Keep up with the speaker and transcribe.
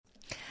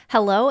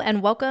Hello,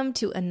 and welcome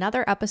to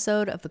another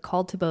episode of the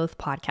Called to Both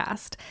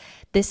podcast.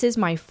 This is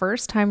my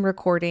first time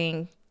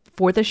recording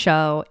for the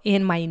show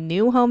in my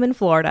new home in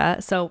Florida.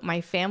 So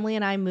my family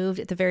and I moved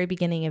at the very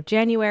beginning of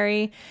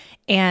January,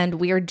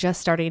 and we are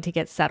just starting to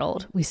get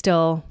settled.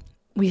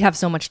 We have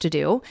so much to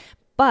do,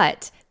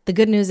 but the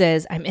good news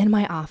is I'm in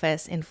my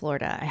office in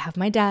Florida. I have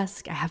my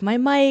desk, I have my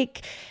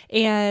mic,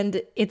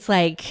 and it's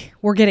like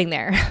we're getting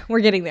there. We're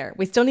getting there.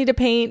 We still need to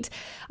paint,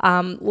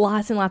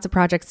 lots and lots of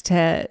projects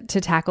to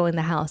tackle in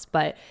the house,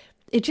 but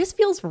it just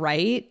feels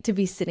right to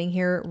be sitting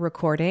here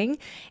recording.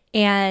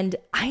 And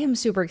I am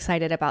super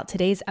excited about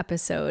today's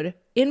episode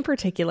in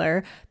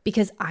particular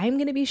because I'm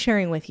going to be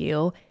sharing with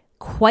you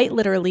quite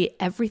literally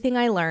everything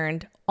I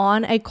learned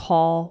on a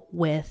call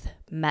with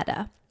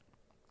Meta.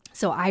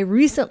 So I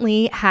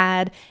recently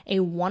had a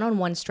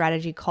one-on-one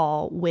strategy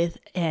call with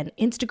an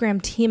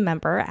Instagram team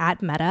member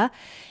at Meta,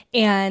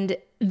 and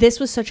this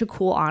was such a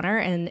cool honor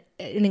and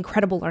an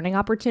incredible learning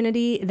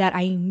opportunity that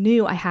I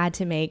knew I had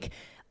to make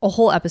a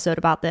whole episode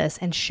about this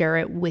and share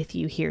it with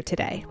you here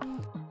today.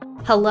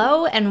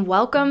 Hello and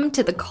welcome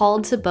to the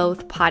Called to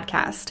Both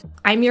podcast.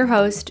 I'm your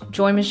host,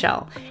 Joy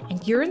Michelle,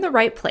 and you're in the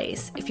right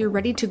place if you're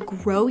ready to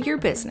grow your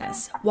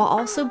business while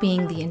also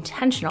being the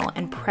intentional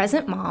and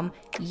present mom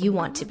you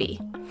want to be.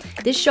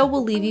 This show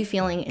will leave you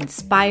feeling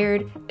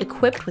inspired,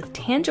 equipped with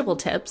tangible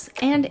tips,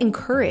 and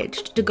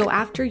encouraged to go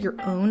after your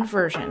own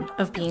version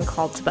of being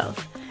called to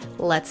both.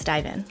 Let's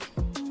dive in.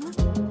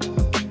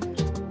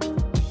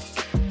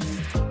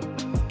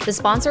 The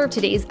sponsor of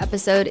today's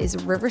episode is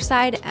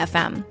Riverside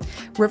FM.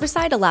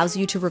 Riverside allows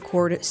you to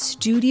record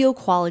studio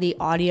quality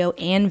audio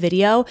and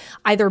video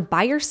either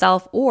by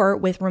yourself or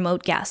with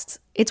remote guests.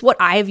 It's what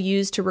I've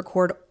used to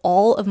record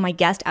all of my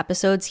guest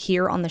episodes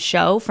here on the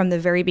show from the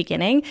very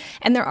beginning.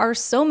 And there are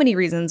so many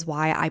reasons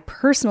why I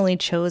personally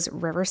chose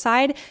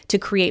Riverside to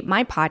create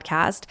my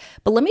podcast,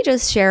 but let me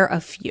just share a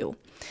few.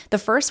 The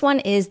first one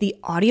is the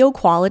audio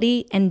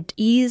quality and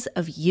ease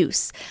of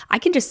use. I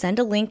can just send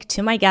a link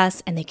to my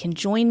guests and they can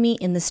join me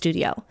in the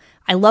studio.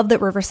 I love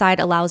that Riverside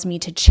allows me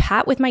to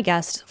chat with my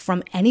guests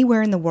from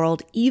anywhere in the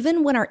world.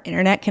 Even when our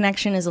internet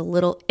connection is a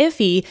little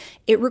iffy,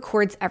 it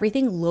records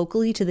everything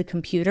locally to the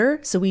computer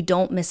so we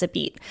don't miss a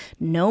beat.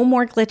 No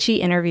more glitchy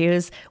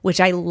interviews, which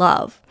I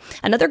love.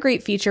 Another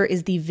great feature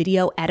is the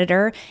video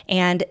editor,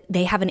 and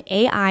they have an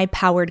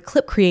AI-powered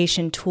clip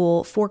creation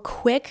tool for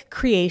quick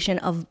creation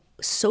of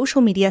social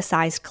media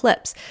sized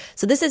clips.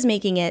 So this is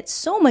making it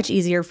so much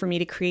easier for me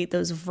to create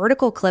those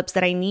vertical clips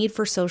that I need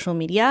for social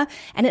media,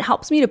 and it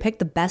helps me to pick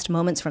the best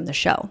moments from the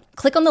show.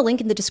 Click on the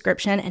link in the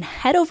description and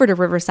head over to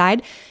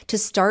Riverside to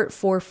start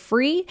for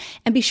free,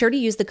 and be sure to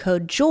use the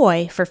code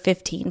JOY for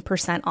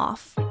 15%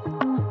 off.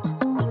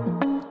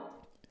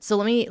 So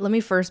let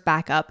me first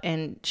back up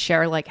and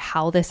share like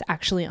how this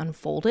actually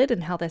unfolded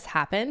and how this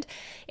happened.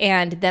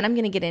 And then I'm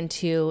going to get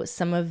into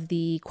some of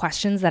the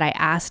questions that I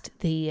asked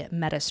the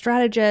Meta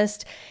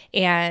strategist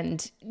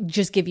and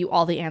just give you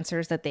all the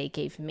answers that they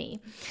gave me.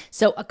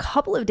 So a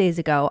couple of days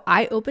ago,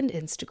 I opened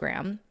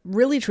Instagram,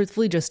 really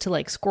truthfully just to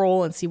like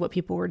scroll and see what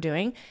people were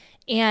doing.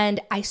 And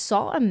I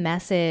saw a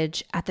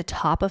message at the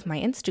top of my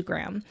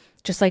Instagram,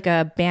 just like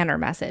a banner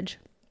message,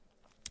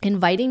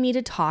 inviting me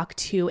to talk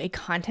to a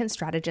content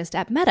strategist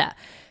at Meta.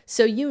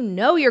 So you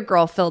know your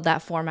girl filled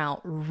that form out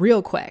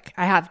real quick.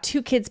 I have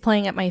 2 kids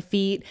playing at my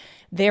feet.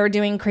 They're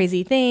doing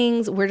crazy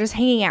things. We're just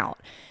hanging out.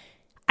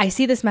 I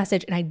see this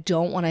message and I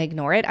don't want to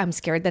ignore it. I'm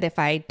scared that if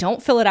I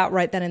don't fill it out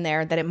right then and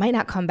there, that it might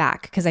not come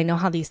back because I know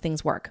how these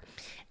things work.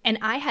 And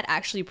I had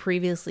actually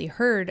previously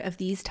heard of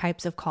these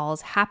types of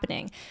calls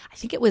happening. I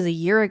think it was a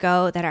year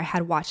ago that I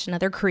had watched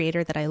another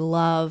creator that I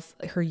love,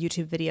 her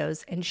YouTube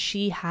videos, and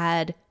she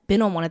had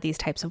been on one of these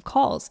types of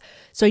calls.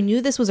 So I knew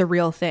this was a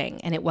real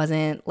thing and it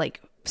wasn't like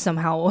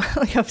somehow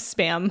like a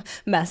spam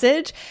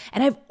message.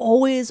 And I've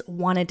always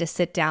wanted to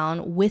sit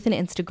down with an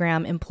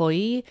Instagram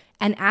employee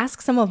and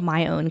ask some of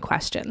my own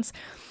questions.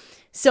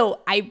 So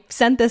I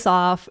sent this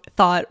off,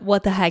 thought,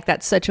 what the heck,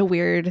 that's such a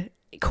weird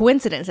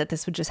coincidence that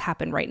this would just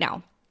happen right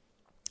now.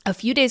 A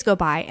few days go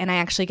by and I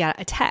actually got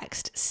a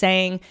text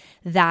saying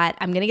that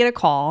I'm going to get a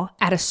call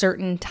at a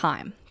certain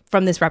time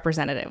from this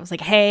representative. It was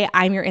like, hey,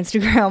 I'm your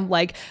Instagram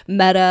like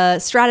Meta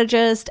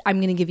strategist. I'm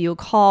going to give you a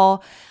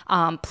call.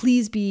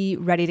 Please be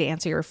ready to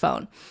answer your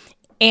phone.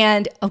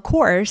 And of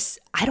course,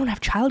 I don't have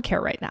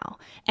childcare right now.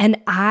 And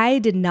I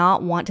did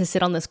not want to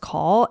sit on this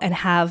call and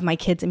have my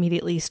kids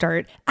immediately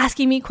start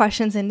asking me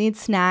questions and need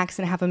snacks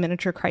and have a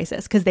miniature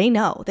crisis, because they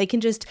know, they can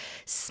just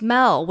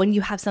smell when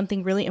you have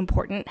something really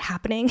important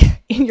happening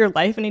in your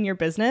life and in your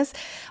business.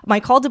 My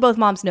Call to Both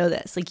moms know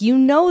this. Like, you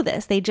know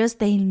this.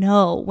 They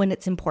know when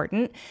it's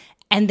important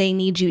and they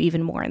need you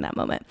even more in that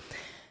moment.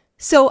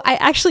 So I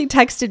actually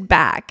texted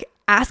back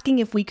asking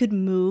if we could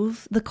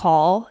move the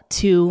call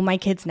to my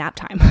kids' nap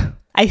time.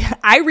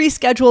 I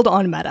rescheduled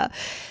on Meta.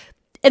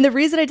 And the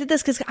reason I did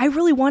this, because I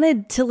really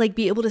wanted to like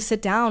be able to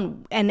sit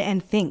down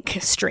and think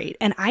straight.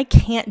 And I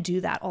can't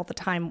do that all the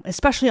time,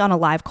 especially on a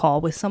live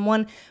call with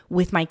someone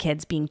with my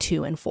kids being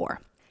 2 and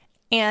 4.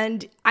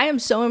 And I am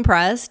so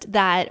impressed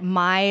that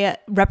my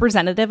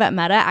representative at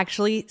Meta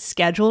actually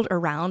scheduled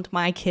around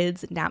my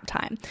kids' nap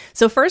time.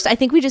 So first, I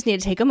think we just need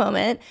to take a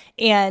moment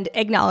and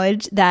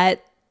acknowledge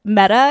that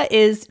Meta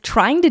is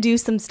trying to do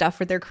some stuff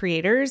for their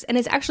creators and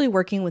is actually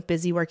working with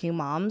busy working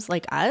moms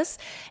like us.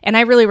 And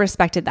I really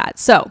respected that.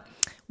 So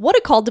what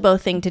a call to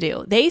both thing to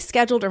do. They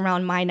scheduled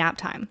around my nap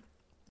time.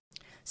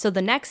 So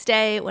the next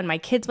day when my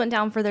kids went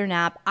down for their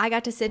nap, I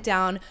got to sit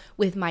down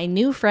with my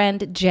new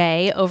friend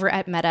Jay over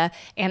at Meta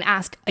and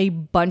ask a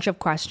bunch of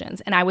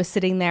questions. And I was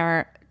sitting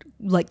there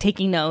like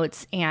taking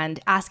notes and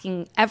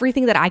asking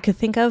everything that I could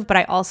think of, but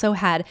I also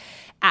had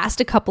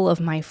asked a couple of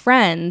my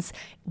friends,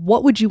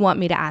 what would you want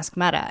me to ask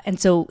Meta? And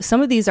so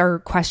some of these are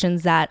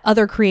questions that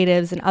other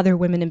creatives and other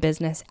women in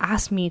business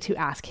asked me to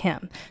ask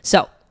him.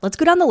 So let's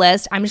go down the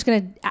list. I'm just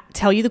going to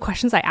tell you the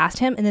questions I asked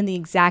him and then the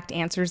exact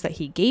answers that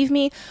he gave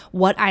me,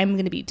 what I'm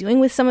going to be doing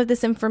with some of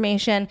this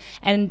information,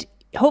 and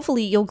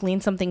hopefully you'll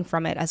glean something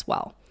from it as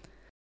well.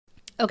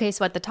 Okay,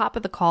 so at the top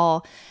of the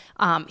call,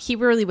 he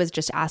really was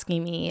just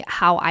asking me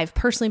how I've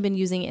personally been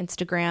using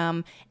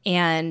Instagram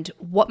and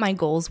what my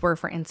goals were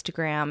for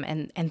Instagram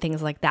and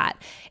things like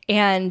that.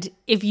 And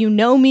if you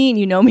know me and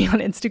you know me on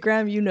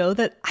Instagram, you know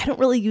that I don't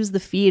really use the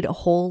feed a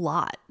whole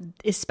lot.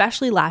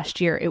 Especially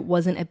last year, it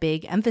wasn't a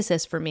big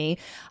emphasis for me.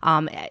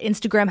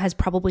 Instagram has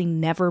probably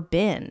never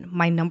been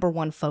my number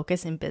one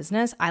focus in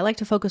business. I like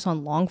to focus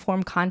on long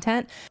form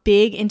content,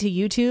 big into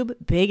YouTube,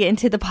 big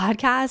into the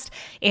podcast,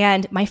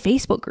 and my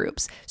Facebook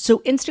groups. So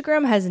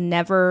Instagram has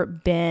never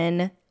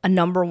been a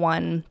number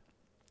one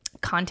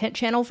content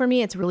channel for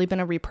me. It's really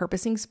been a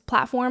repurposing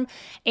platform.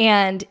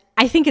 And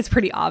I think it's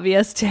pretty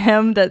obvious to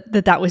him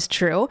that was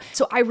true.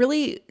 So I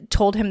really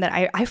told him that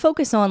I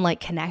focus on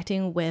like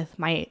connecting with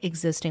my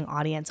existing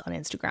audience on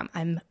Instagram.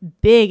 I'm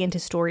big into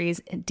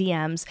stories and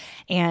DMs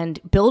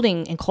and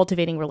building and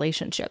cultivating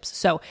relationships.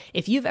 So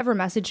if you've ever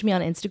messaged me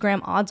on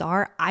Instagram, odds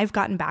are I've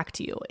gotten back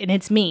to you, and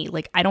it's me.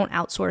 Like I don't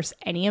outsource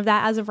any of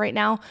that as of right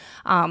now.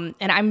 And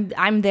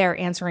I'm there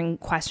answering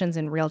questions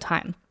in real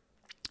time.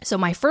 So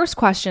my first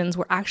questions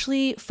were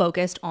actually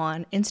focused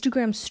on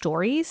Instagram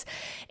stories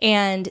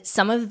and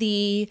some of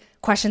the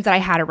questions that I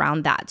had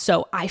around that.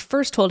 So I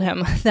first told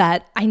him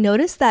that I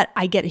noticed that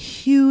I get a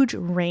huge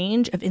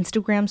range of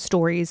Instagram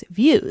stories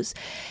views.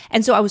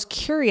 And so I was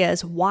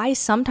curious why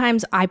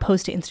sometimes I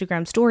post to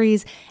Instagram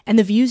stories and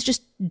the views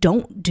just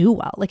don't do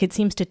well. Like it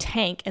seems to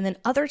tank. And then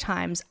other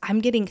times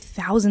I'm getting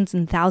thousands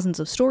and thousands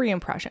of story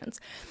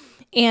impressions.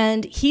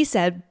 And he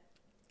said,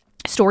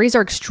 stories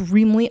are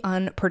extremely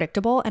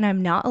unpredictable, and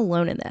I'm not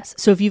alone in this.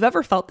 So if you've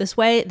ever felt this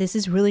way, this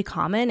is really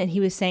common. And he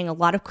was saying a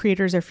lot of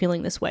creators are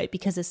feeling this way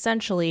because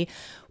essentially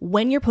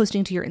when you're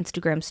posting to your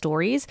Instagram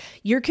stories,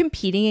 you're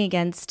competing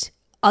against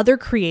other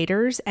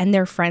creators and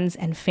their friends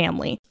and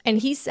family. And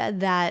he said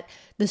that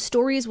the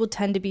stories will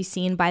tend to be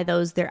seen by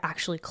those they're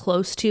actually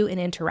close to and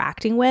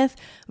interacting with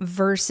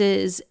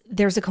versus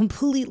there's a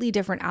completely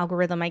different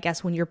algorithm, I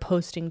guess, when you're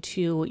posting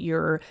to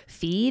your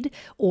feed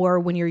or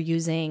when you're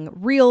using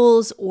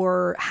reels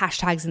or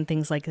hashtags and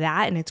things like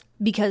that. And it's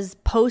because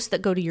posts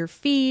that go to your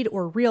feed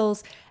or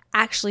reels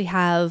actually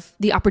have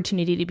the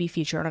opportunity to be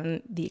featured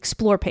on the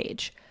explore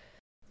page.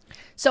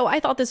 So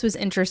I thought this was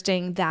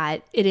interesting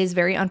that it is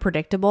very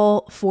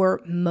unpredictable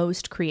for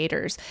most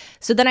creators.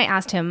 So then I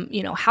asked him,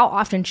 how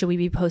often should we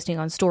be posting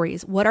on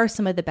stories? What are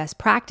some of the best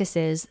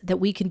practices that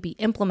we can be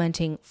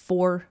implementing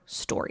for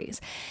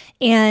stories?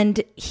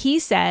 And he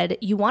said,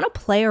 you want to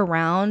play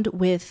around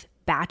with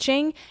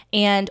batching,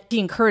 and he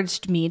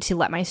encouraged me to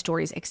let my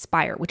stories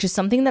expire, which is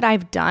something that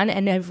I've done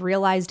and I've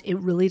realized it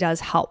really does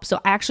help. So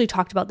I actually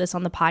talked about this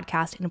on the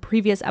podcast in a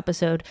previous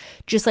episode,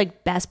 just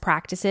like best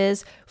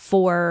practices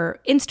for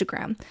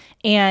Instagram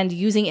and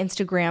using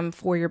Instagram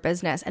for your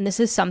business. And this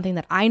is something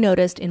that I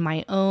noticed in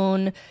my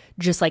own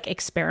just like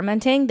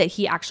experimenting that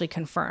he actually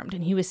confirmed.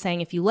 And he was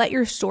saying, if you let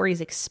your stories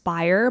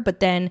expire,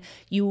 but then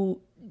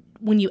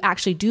when you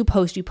actually do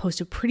post, you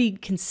post a pretty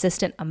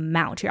consistent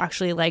amount. You're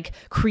actually like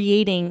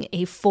creating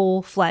a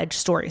full-fledged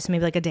story. So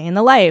maybe like a day in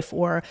the life,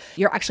 or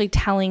you're actually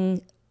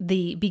telling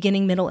the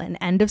beginning, middle, and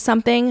end of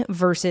something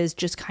versus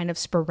just kind of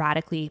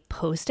sporadically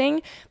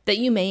posting, that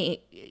you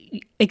may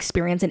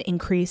experience an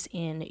increase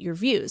in your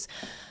views.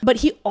 But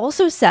he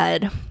also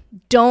said,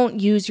 don't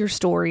use your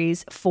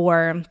stories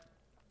for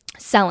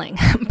selling,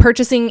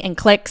 purchasing and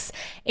clicks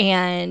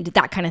and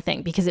that kind of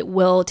thing, because it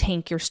will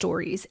tank your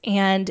stories.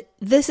 And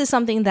this is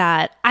something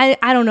that I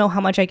don't know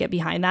how much I get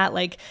behind that.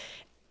 Like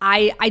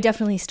I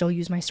definitely still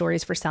use my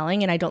stories for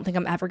selling, and I don't think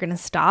I'm ever going to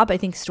stop. I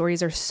think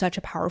stories are such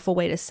a powerful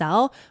way to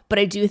sell, but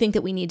I do think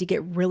that we need to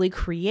get really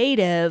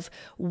creative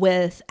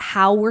with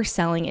how we're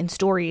selling in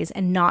stories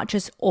and not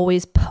just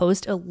always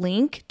post a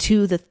link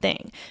to the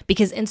thing,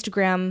 because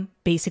Instagram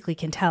basically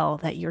can tell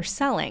that you're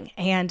selling,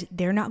 and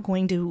they're not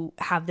going to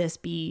have this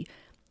be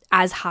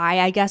as high,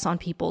 I guess, on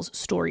people's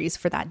stories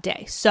for that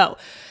day. So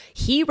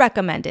he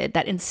recommended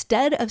that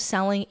instead of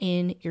selling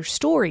in your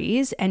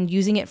stories and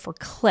using it for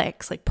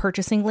clicks, like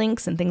purchasing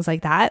links and things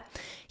like that,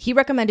 he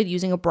recommended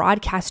using a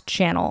broadcast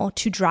channel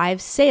to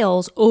drive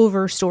sales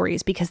over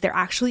stories because they're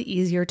actually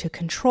easier to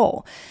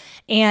control.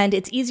 And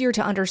it's easier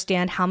to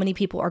understand how many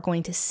people are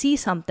going to see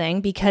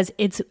something because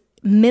it's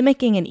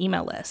mimicking an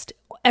email list.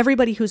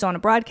 Everybody who's on a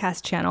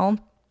broadcast channel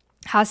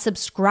has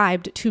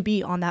subscribed to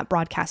be on that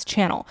broadcast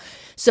channel.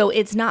 So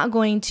it's not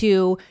going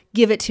to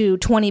give it to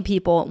 20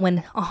 people when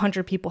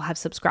 100 people have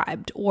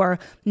subscribed, or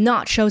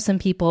not show some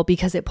people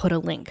because it put a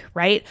link,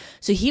 right?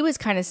 So he was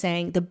kind of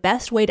saying the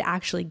best way to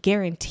actually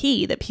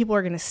guarantee that people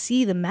are going to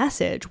see the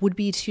message would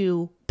be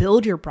to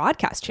build your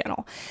broadcast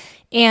channel.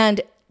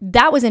 And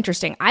that was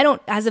interesting.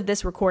 As of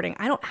this recording,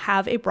 I don't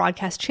have a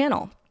broadcast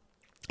channel.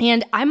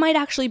 And I might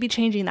actually be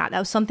changing that. That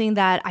was something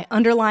that I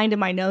underlined in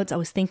my notes. I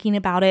was thinking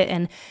about it.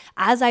 And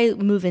as I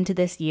move into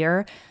this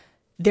year,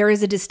 there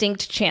is a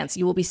distinct chance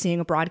you will be seeing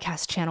a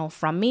broadcast channel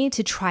from me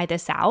to try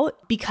this out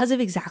because of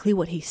exactly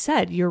what he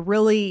said. You're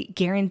really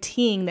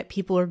guaranteeing that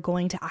people are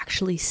going to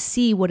actually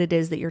see what it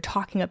is that you're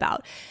talking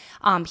about.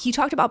 He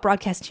talked about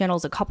broadcast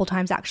channels a couple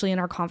times actually in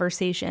our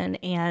conversation,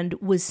 and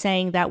was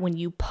saying that when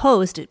you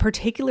post,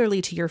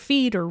 particularly to your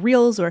feed or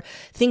reels or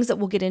things that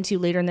we'll get into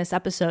later in this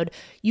episode,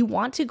 you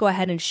want to go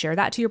ahead and share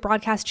that to your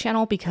broadcast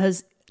channel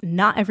because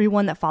not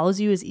everyone that follows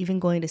you is even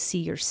going to see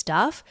your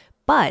stuff,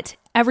 but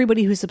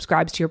everybody who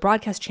subscribes to your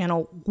broadcast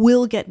channel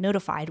will get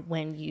notified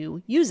when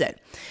you use it,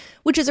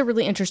 which is a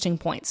really interesting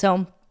point.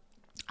 So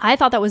I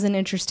thought that was an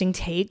interesting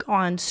take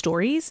on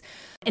stories,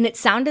 and it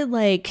sounded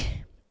like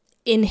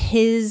in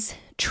his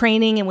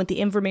training and with the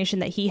information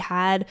that he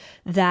had,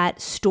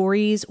 that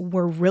stories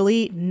were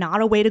really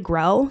not a way to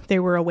grow. They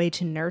were a way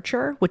to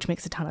nurture, which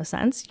makes a ton of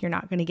sense. You're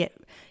not going to get,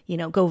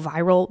 go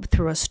viral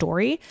through a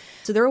story.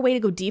 So they're a way to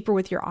go deeper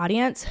with your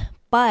audience,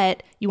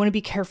 but you want to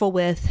be careful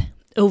with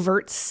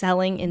overt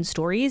selling in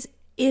stories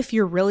if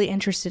you're really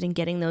interested in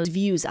getting those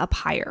views up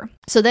higher.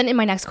 So then in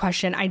my next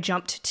question, I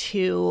jumped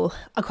to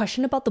a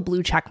question about the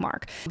blue check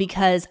mark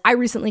because I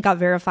recently got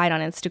verified on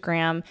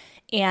Instagram,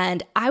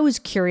 and I was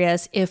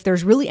curious if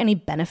there's really any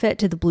benefit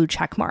to the blue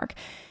check mark.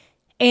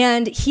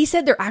 And he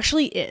said there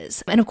actually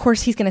is. And of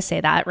course he's going to say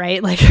that,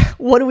 right? Like,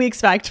 what do we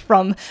expect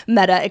from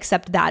Meta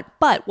except that?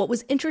 But what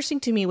was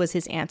interesting to me was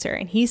his answer.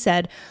 And he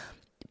said,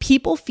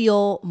 people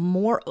feel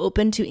more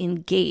open to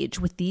engage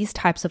with these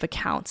types of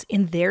accounts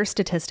in their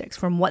statistics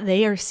from what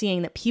they are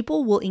seeing, that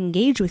people will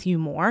engage with you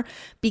more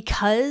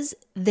because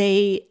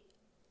they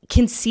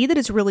can see that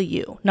it's really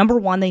you. Number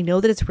one, they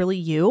know that it's really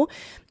you.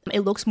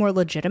 It looks more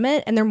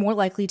legitimate, and they're more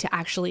likely to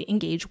actually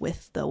engage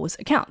with those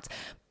accounts.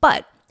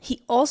 But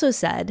he also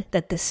said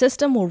that the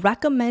system will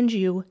recommend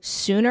you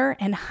sooner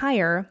and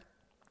higher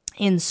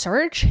in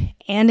search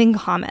and in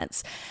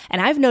comments. And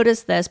I've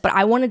noticed this, but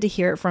I wanted to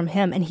hear it from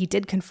him, and he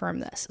did confirm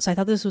this. So I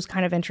thought this was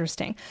kind of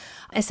interesting.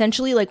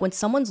 Essentially, like when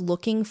someone's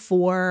looking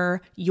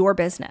for your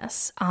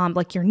business,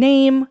 like your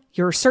name,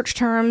 your search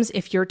terms,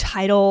 if your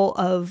title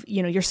of,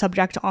 your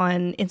subject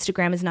on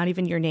Instagram is not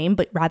even your name,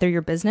 but rather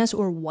your business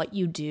or what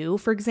you do,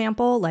 for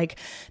example, like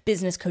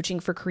business coaching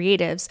for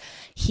creatives,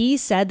 he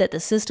said that the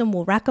system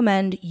will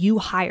recommend you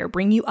higher,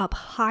 bring you up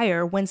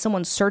higher when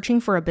someone's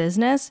searching for a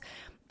business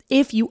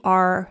if you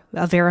are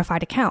a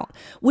verified account,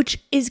 which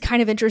is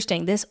kind of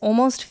interesting. This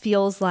almost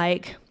feels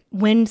like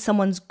when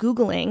someone's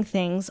Googling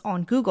things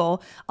on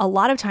Google, a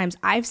lot of times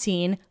I've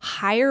seen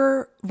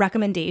higher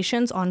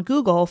recommendations on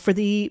Google for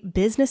the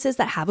businesses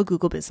that have a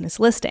Google business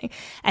listing.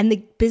 And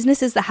the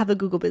businesses that have a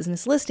Google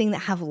business listing that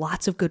have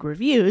lots of good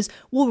reviews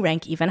will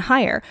rank even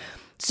higher.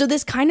 So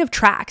this kind of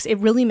tracks. It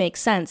really makes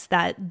sense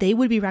that they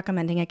would be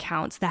recommending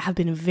accounts that have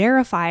been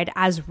verified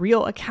as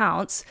real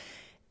accounts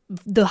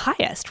the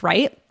highest,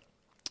 right?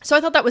 So I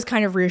thought that was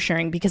kind of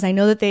reassuring because I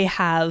know that they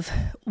have,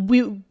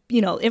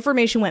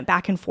 information went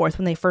back and forth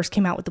when they first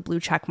came out with the blue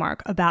check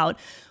mark about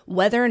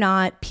whether or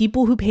not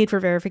people who paid for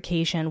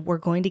verification were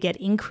going to get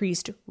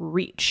increased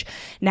reach.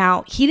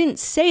 Now, he didn't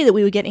say that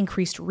we would get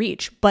increased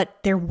reach, but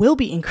there will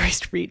be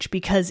increased reach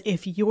because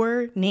if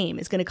your name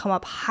is going to come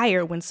up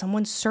higher when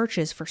someone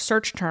searches for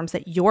search terms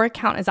that your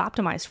account is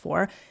optimized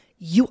for,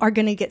 you are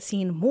going to get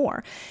seen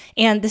more.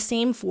 And the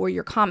same for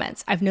your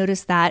comments. I've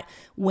noticed that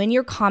when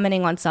you're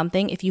commenting on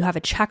something, if you have a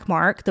check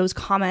mark, those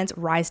comments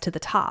rise to the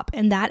top.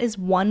 And that is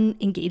one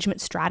engagement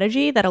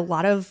strategy that a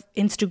lot of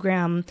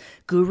Instagram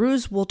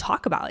gurus will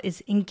talk about,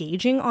 is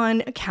engaging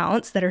on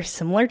accounts that are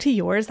similar to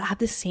yours, that have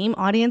the same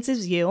audience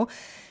as you,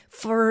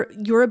 for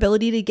your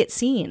ability to get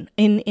seen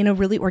in a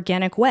really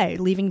organic way.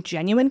 Leaving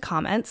genuine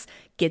comments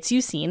gets you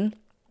seen,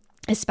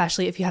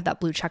 especially if you have that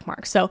blue check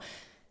mark. So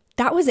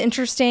that was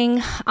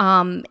interesting,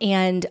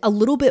 and a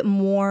little bit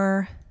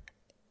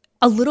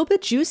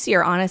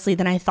juicier, honestly,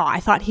 than I thought. I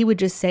thought he would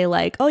just say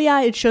like, oh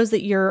yeah, it shows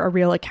that you're a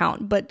real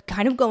account, but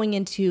kind of going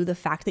into the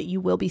fact that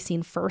you will be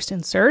seen first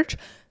in search,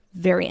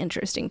 very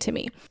interesting to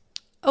me.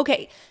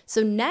 Okay,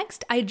 so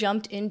next I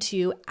jumped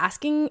into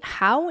asking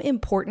how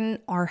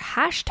important are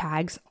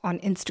hashtags on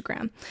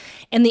Instagram?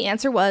 And the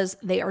answer was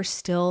they are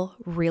still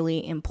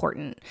really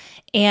important.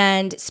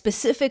 And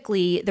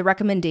specifically, the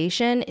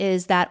recommendation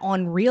is that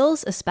on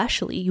Reels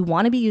especially, you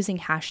want to be using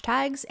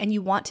hashtags and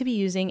you want to be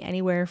using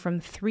anywhere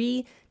from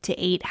 3 to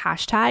 8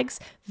 hashtags,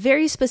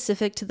 very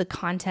specific to the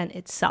content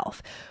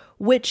itself,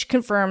 which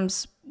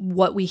confirms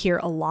what we hear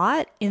a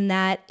lot in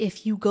that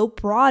if you go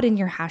broad in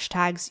your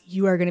hashtags,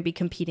 you are going to be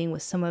competing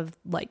with some of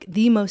like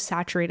the most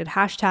saturated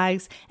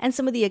hashtags and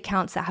some of the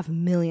accounts that have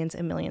millions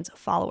and millions of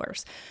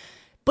followers.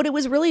 But it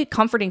was really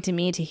comforting to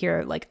me to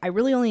hear like I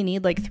really only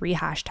need like 3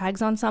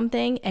 hashtags on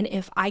something. And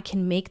if I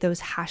can make those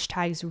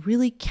hashtags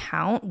really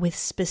count with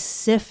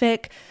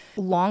specific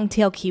long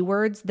tail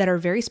keywords that are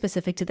very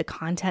specific to the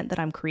content that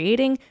I'm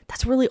creating,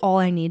 that's really all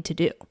I need to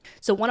do.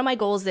 So one of my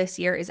goals this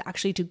year is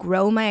actually to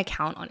grow my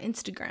account on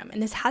Instagram.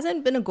 And this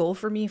hasn't been a goal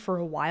for me for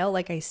a while.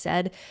 Like I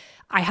said,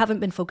 I haven't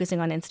been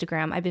focusing on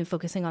Instagram. I've been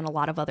focusing on a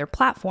lot of other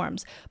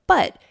platforms.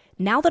 But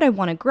now that I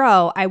want to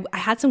grow, I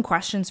had some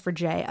questions for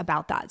Jay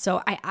about that.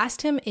 So I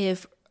asked him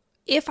if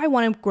I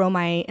want to grow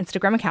my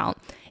Instagram account,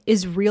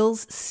 is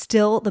Reels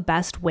still the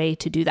best way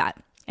to do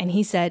that? And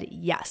he said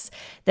yes.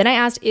 Then I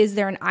asked, is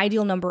there an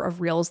ideal number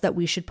of Reels that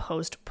we should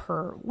post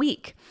per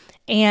week?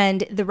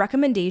 And the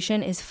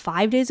recommendation is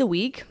 5 days a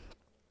week,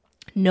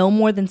 no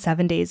more than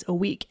 7 days a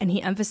week. And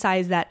he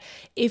emphasized that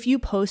if you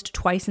post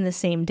twice in the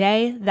same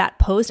day, that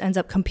post ends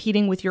up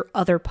competing with your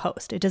other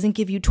post. It doesn't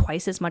give you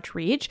twice as much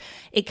reach.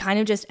 It kind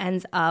of just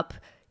ends up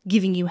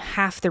giving you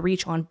half the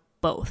reach on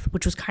both,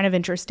 which was kind of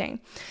interesting.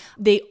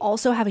 They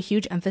also have a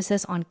huge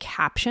emphasis on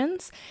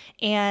captions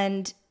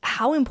and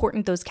how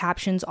important those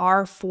captions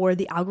are for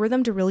the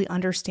algorithm to really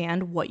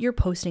understand what you're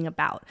posting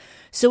about.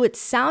 So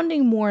it's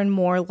sounding more and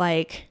more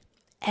like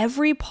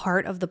every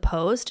part of the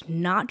post,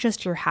 not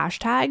just your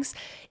hashtags,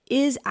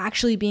 is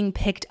actually being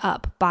picked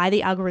up by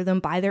the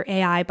algorithm, by their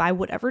AI, by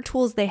whatever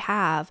tools they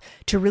have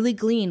to really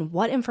glean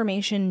what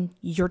information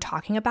you're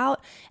talking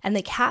about. And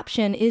the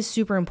caption is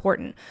super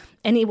important.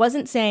 And he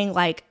wasn't saying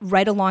like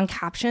write a long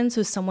caption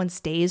so someone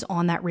stays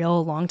on that reel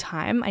a long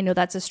time. I know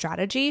that's a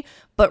strategy,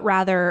 but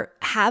rather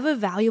have a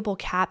valuable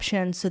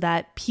caption so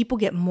that people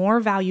get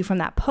more value from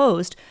that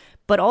post,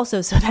 but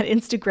also so that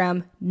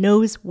Instagram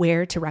knows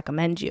where to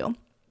recommend you.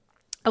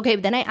 Okay,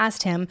 then I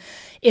asked him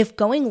if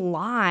going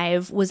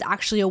live was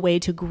actually a way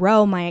to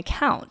grow my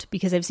account,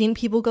 because I've seen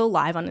people go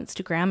live on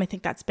Instagram. I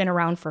think that's been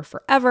around for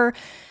forever.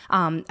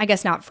 I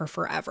guess not for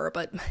forever,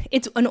 but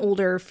it's an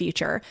older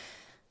feature.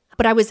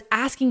 But I was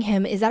asking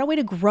him, is that a way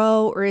to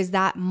grow or is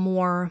that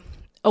more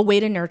a way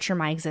to nurture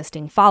my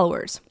existing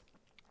followers?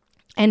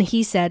 And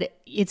he said,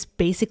 it's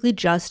basically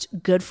just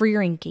good for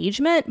your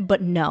engagement,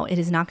 but no, it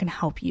is not going to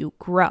help you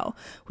grow,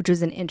 which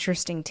was an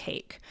interesting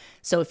take.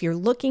 So if you're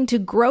looking to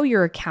grow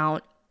your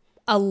account,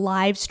 a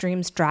live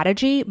stream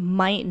strategy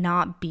might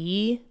not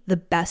be the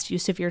best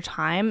use of your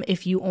time.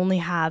 If you only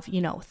have,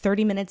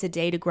 30 minutes a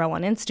day to grow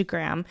on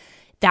Instagram,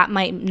 that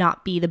might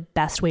not be the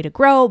best way to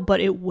grow, but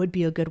it would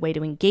be a good way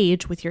to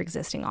engage with your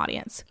existing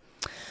audience.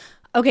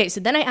 Okay, so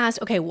then I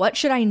asked, okay, what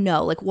should I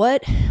know? Like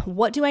what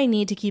do I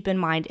need to keep in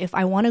mind if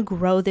I want to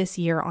grow this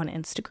year on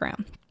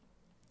Instagram?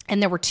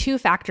 And there were 2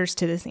 factors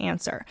to this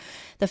answer.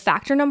 The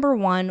factor number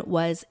 1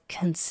 was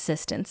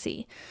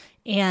consistency.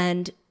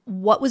 And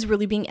what was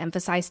really being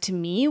emphasized to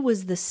me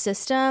was the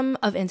system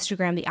of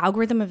Instagram, the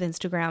algorithm of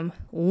Instagram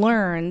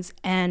learns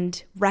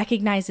and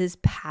recognizes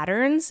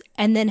patterns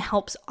and then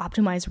helps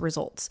optimize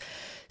results.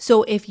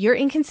 So if you're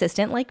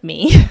inconsistent like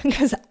me,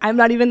 because I'm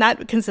not even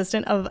that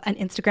consistent of an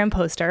Instagram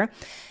poster,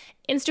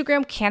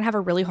 Instagram can have a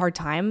really hard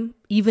time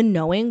even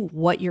knowing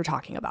what you're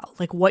talking about,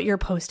 like what you're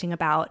posting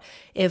about.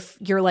 If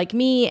you're like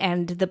me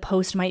and the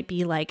post might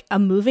be like a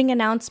moving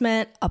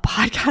announcement, a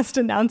podcast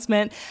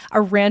announcement,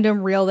 a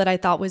random reel that I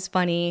thought was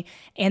funny,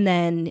 and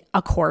then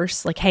a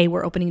course, like, hey,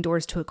 we're opening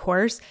doors to a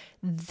course,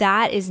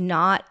 that is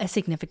not a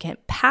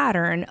significant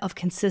pattern of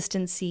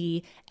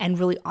consistency and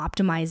really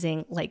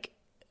optimizing like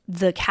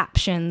the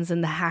captions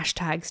and the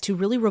hashtags to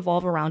really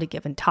revolve around a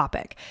given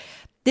topic.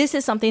 This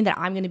is something that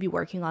I'm going to be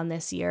working on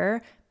this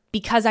year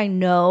because I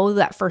know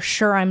that for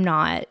sure I'm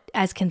not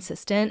as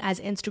consistent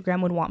as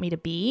Instagram would want me to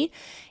be.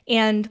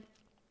 And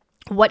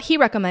what he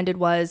recommended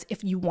was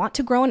if you want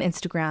to grow on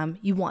Instagram,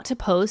 you want to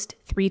post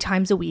 3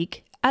 times a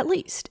week at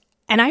least.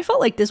 And I felt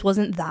like this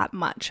wasn't that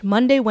much,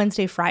 Monday,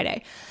 Wednesday,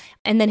 Friday.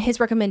 And then his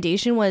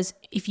recommendation was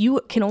if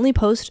you can only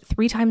post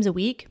 3 times a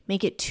week,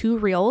 make it 2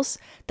 reels.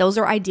 Those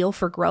are ideal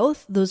for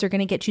growth. Those are going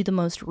to get you the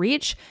most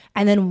reach.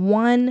 And then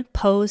 1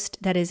 post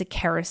that is a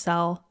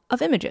carousel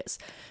of images.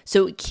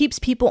 So it keeps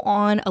people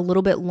on a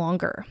little bit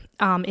longer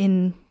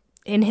in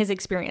his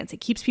experience.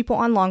 It keeps people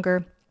on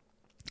longer.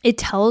 It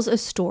tells a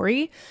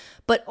story,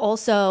 but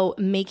also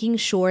making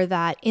sure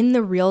that in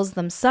the reels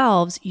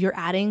themselves, you're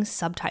adding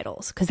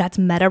subtitles because that's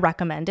Meta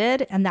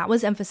recommended. And that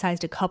was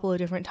emphasized a couple of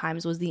different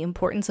times was the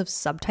importance of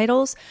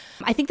subtitles.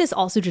 I think this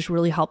also just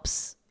really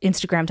helps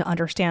Instagram to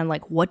understand,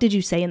 like, what did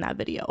you say in that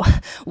video?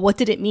 What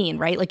did it mean,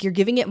 right? Like, you're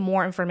giving it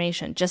more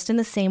information, just in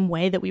the same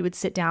way that we would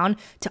sit down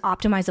to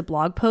optimize a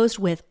blog post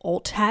with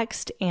alt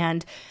text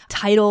and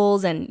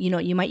titles. And,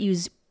 you might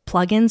use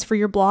plugins for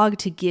your blog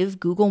to give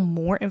Google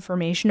more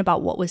information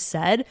about what was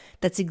said.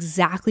 That's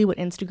exactly what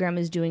Instagram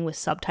is doing with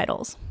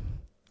subtitles.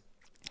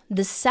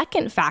 The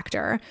second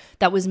factor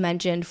that was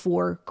mentioned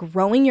for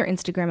growing your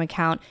Instagram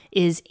account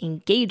is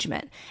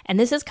engagement. And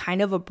this is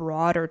kind of a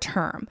broader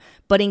term,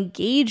 but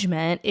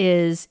engagement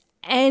is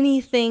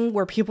anything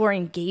where people are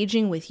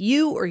engaging with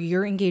you or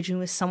you're engaging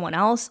with someone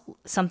else.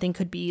 Something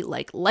could be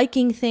like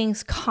liking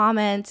things,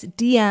 comments,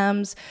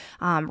 DMs,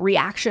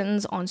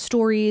 reactions on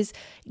stories.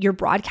 Your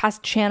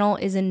broadcast channel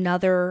is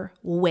another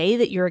way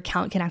that your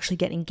account can actually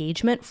get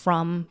engagement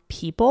from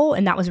people.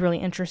 And that was really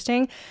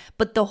interesting.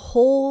 But the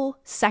whole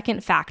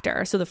second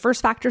factor, so the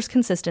first factor is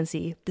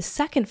consistency. The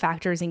second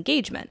factor is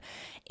engagement.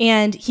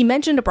 And he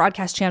mentioned a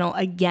broadcast channel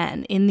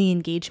again in the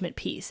engagement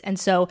piece. And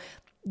so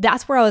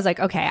that's where I was like,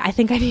 okay, I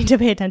think I need to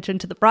pay attention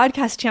to the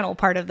broadcast channel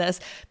part of this,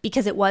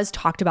 because it was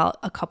talked about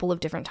a couple of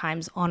different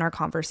times on our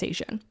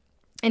conversation.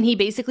 And he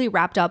basically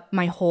wrapped up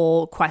my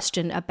whole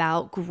question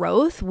about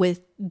growth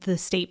with the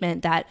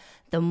statement that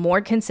the more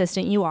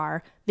consistent you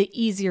are, the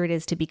easier it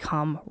is to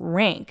become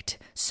ranked.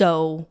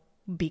 So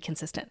be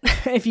consistent.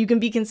 If you can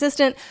be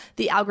consistent,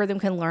 the algorithm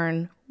can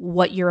learn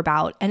what you're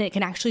about, and it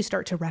can actually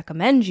start to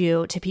recommend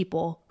you to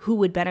people who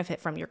would benefit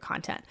from your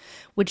content,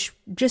 which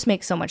just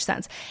makes so much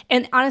sense.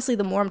 And honestly,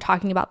 the more I'm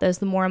talking about this,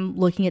 the more I'm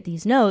looking at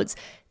these notes,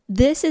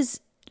 this is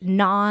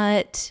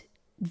not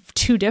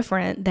too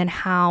different than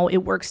how it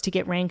works to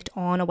get ranked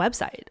on a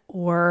website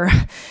or,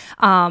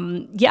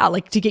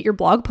 like to get your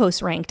blog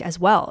posts ranked as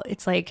well.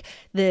 It's like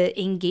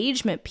the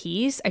engagement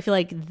piece. I feel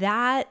like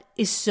that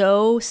is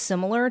so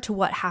similar to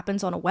what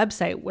happens on a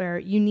website, where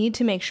you need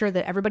to make sure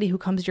that everybody who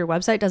comes to your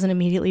website doesn't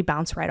immediately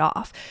bounce right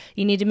off.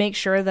 You need to make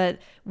sure that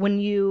when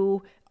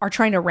you are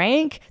trying to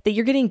rank, that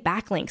you're getting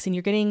backlinks and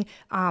you're getting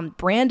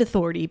brand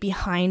authority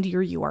behind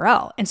your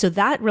URL. And so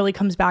that really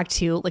comes back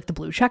to like the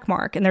blue check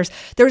mark. And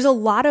there's a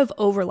lot of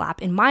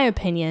overlap, in my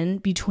opinion,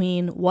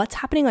 between what's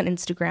happening on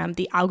Instagram,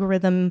 the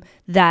algorithm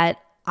that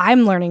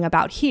I'm learning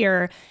about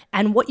here,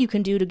 and what you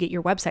can do to get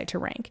your website to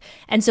rank.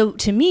 And so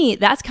to me,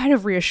 that's kind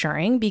of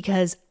reassuring,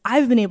 because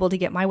I've been able to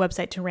get my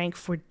website to rank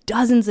for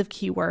dozens of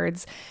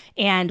keywords,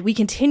 and we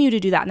continue to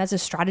do that. And that's a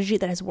strategy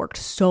that has worked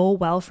so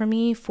well for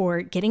me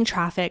for getting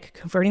traffic,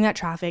 converting that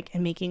traffic,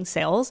 and making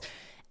sales.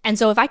 And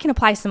so if I can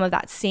apply some of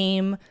that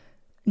same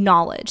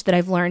knowledge that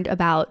I've learned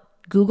about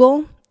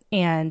Google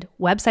and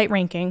website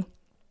ranking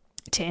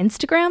to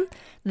Instagram,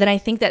 then I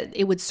think that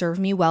it would serve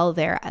me well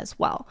there as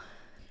well.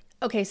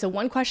 Okay, so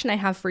one question I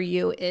have for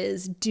you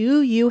is,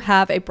 do you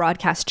have a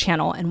broadcast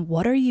channel, and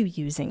what are you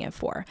using it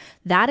for?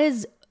 That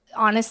is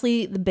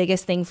honestly the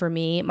biggest thing for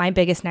me. My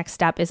biggest next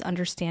step is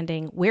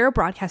understanding where a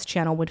broadcast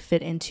channel would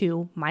fit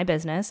into my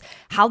business,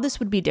 how this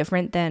would be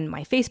different than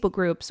my Facebook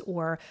groups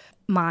or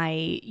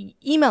my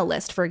email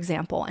list, for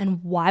example,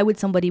 and why would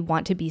somebody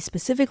want to be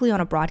specifically on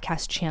a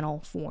broadcast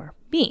channel for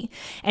me?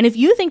 And if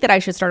you think that I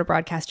should start a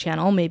broadcast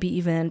channel, maybe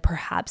even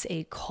perhaps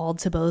a Called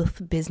to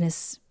Both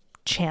business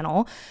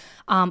channel,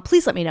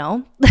 please let me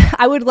know.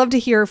 I would love to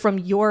hear from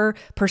your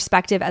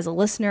perspective as a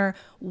listener,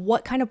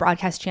 what kind of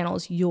broadcast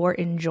channels you're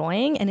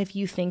enjoying, and if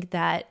you think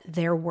that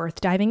they're worth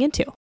diving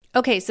into.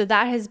 Okay, so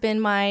that has been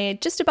my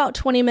just about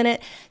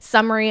 20-minute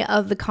summary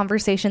of the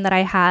conversation that I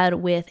had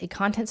with a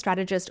content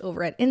strategist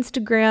over at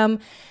Instagram.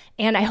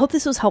 And I hope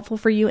this was helpful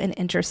for you and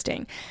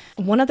interesting.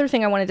 One other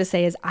thing I wanted to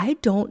say is I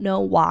don't know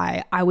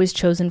why I was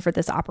chosen for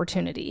this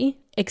opportunity,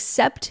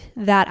 except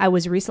that I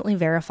was recently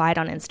verified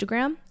on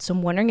Instagram. So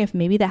I'm wondering if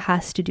maybe that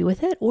has to do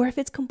with it, or if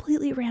it's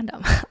completely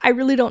random. I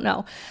really don't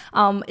know.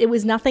 It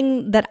was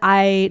nothing that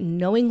I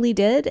knowingly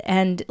did.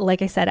 And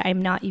like I said,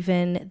 I'm not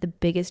even the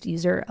biggest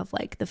user of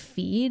like the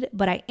feed,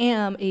 but I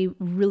am a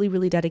really,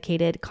 really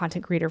dedicated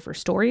content creator for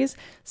stories.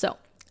 So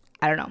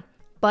I don't know.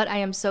 But I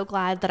am so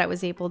glad that I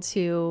was able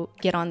to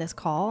get on this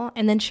call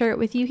and then share it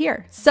with you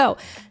here. So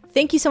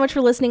thank you so much for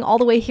listening all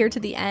the way here to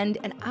the end,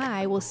 and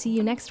I will see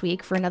you next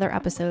week for another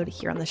episode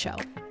here on the show.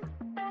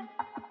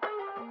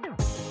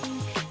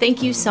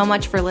 Thank you so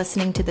much for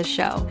listening to the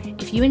show.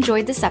 If you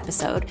enjoyed this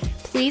episode,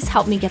 please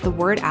help me get the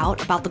word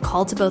out about the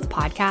Called to Both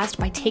podcast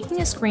by taking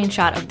a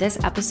screenshot of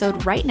this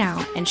episode right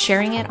now and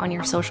sharing it on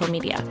your social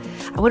media.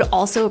 I would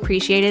also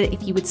appreciate it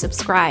if you would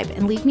subscribe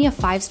and leave me a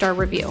 5-star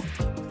review.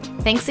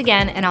 Thanks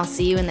again, and I'll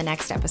see you in the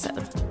next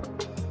episode.